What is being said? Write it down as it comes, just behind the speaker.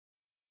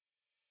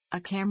A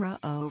camera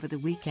over the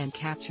weekend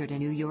captured a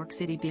New York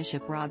City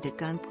bishop robbed at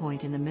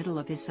gunpoint in the middle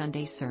of his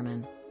Sunday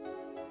sermon.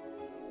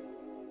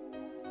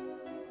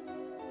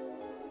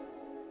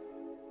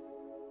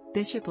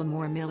 Bishop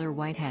Lamore Miller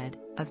Whitehead,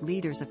 of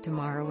Leaders of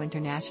Tomorrow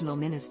International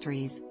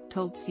Ministries,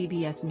 told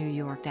CBS New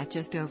York that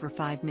just over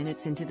 5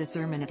 minutes into the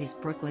sermon at his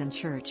Brooklyn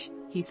church,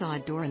 he saw a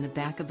door in the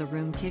back of the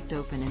room kicked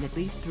open and at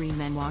least 3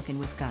 men walk in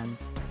with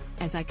guns.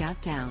 As I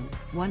got down,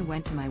 one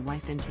went to my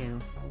wife and 2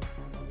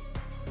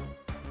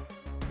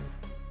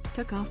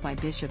 took off my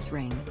bishop's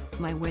ring,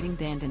 my wedding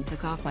band, and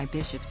took off my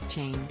bishop's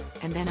chain,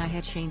 and then I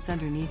had chains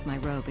underneath my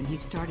robe and he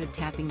started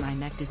tapping my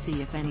neck to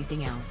see if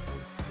anything else.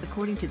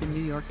 According to the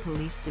New York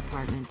Police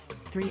Department,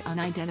 3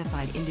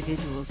 unidentified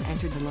individuals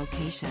entered the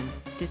location,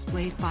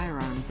 displayed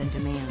firearms and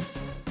demanded.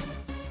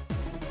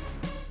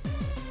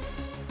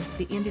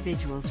 The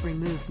individuals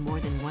removed more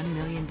than $1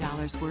 million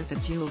worth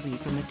of jewelry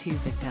from the 2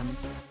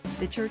 victims.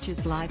 The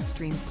church's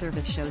live-stream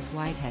service shows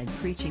Whitehead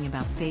preaching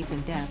about faith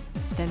and death,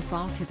 then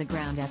fall to the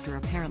ground after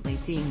apparently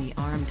seeing the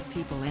armed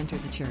people enter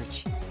the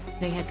church.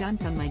 They had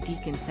guns on my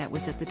deacons that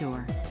was at the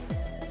door.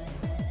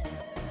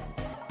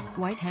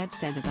 Whitehead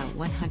said about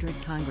 100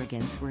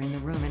 congregants were in the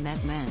room and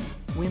that men,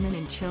 women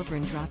and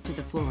children dropped to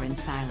the floor in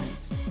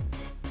silence.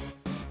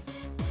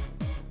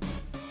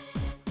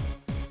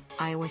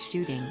 Iowa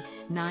shooting: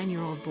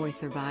 9-year-old boy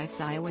survives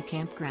Iowa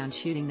campground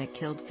shooting that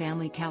killed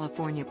family.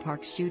 California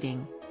park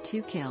shooting: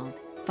 2 killed,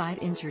 5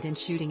 injured in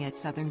shooting at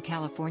Southern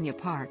California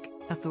park.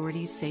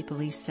 Authorities say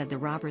police said the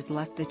robbers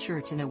left the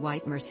church in a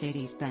white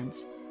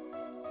Mercedes-Benz.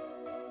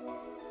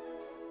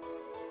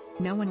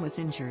 No one was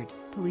injured,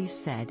 police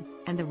said,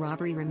 and the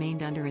robbery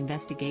remained under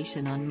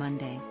investigation on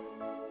Monday.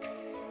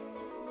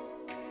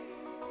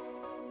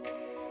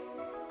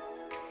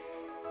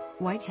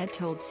 Whitehead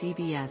told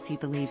CBS he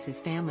believes his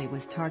family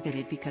was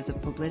targeted because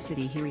of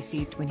publicity he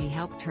received when he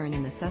helped turn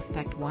in the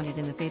suspect wanted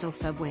in the fatal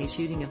subway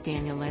shooting of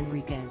Daniel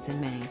Enriquez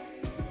in May.